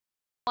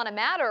Marijuana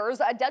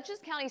Matters, a Dutchess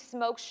County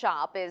smoke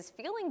shop is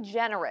feeling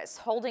generous,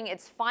 holding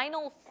its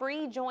final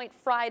Free Joint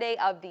Friday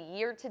of the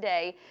year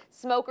today.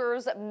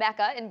 Smokers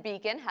Mecca in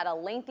Beacon had a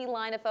lengthy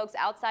line of folks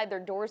outside their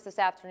doors this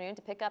afternoon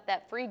to pick up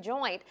that free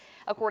joint.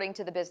 According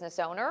to the business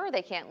owner,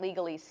 they can't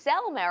legally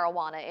sell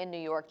marijuana in New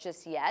York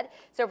just yet.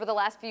 So for the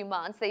last few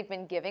months, they've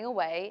been giving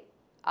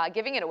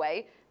it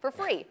away for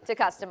free to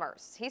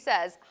customers. He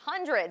says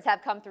hundreds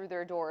have come through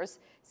their doors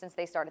since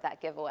they started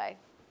that giveaway.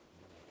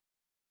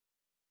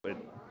 It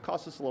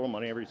costs us a little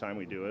money every time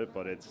we do it,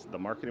 but it's the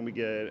marketing we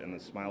get and the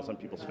smiles on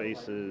people's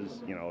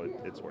faces, you know,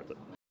 it's worth it.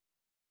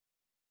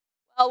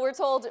 Well, we're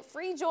told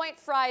Free Joint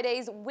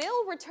Fridays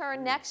will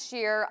return next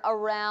year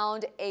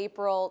around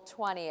April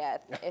 20th,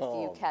 if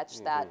you catch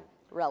that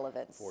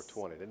relevance.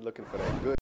 420, they're looking for that good.